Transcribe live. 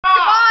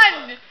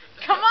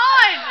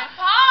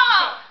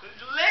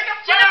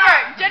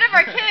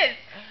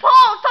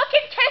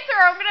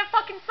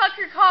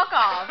cock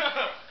off.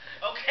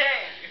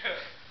 Okay.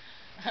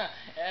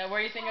 Were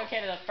you saying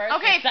okay to the first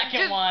Okay, or second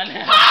just, one?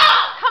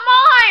 Come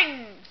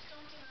on!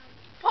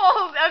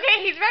 Paul,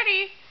 okay, he's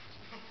ready.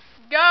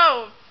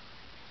 Go.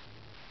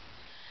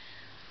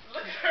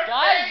 Look at her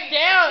God face.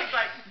 damn! She's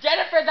like,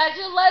 Jennifer, that's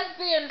your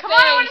lesbian Come face.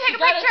 on, I want to take a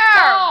You gotta picture.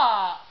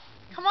 stop.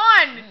 Come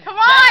on, come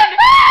on.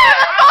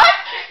 I'm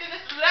kissing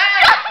his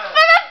leg.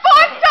 For the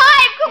fourth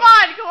time, come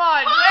on, come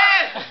on.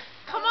 Leg.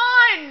 Come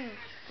on.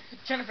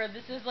 Jennifer,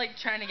 this is like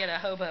trying to get a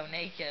hobo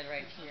naked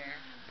right here.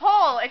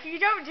 Paul, if you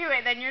don't do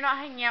it, then you're not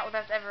hanging out with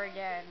us ever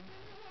again.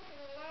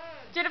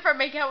 Jennifer,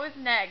 make out with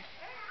Neg.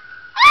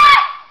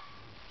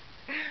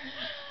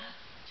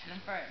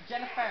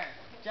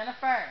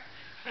 Jennifer.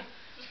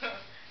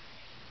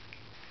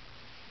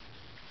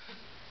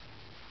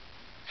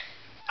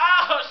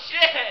 Oh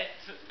shit!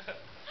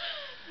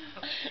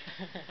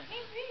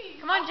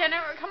 Come on,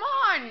 Jennifer, come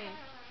on.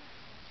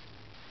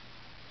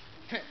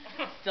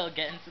 Still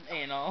getting some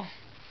anal.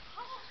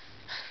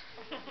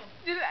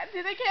 Do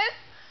they kiss?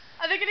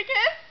 Are they gonna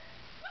kiss?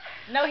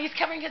 No, he's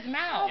covering his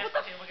mouth. Yes,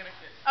 okay, we're gonna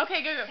kiss.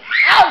 Okay, go.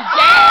 Oh,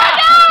 damn!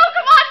 No,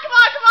 come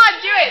on,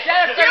 do it.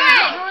 Jennifer, do you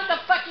it. ruined the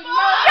fucking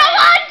moment. Come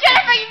on,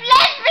 Jennifer, you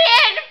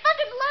lesbian.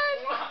 Fucking learn.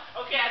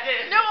 Okay, I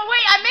did. No,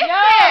 wait, I missed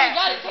No, it. you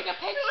gotta take a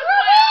picture.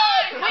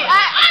 Wait,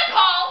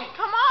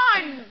 come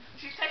on.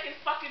 She's taking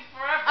fucking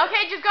forever.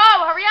 Okay, just go.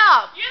 Hurry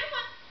up. You're the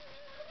one.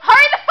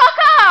 Hurry the fuck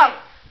up.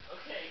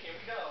 Okay, here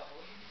we go.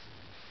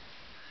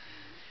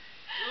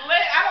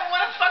 I don't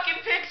want a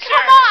fucking picture.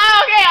 Come on.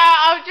 Okay,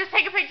 I'll just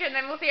take a picture and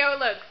then we'll see how it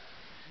looks.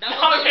 No,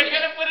 you're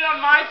gonna put it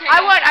on my page. I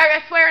would.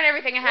 I swear on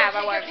everything I have.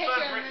 I Take a would.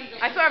 picture and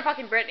then I swear on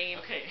fucking Brittany.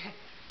 Okay.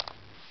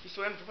 You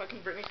swear on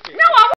fucking Britney Spears? No, I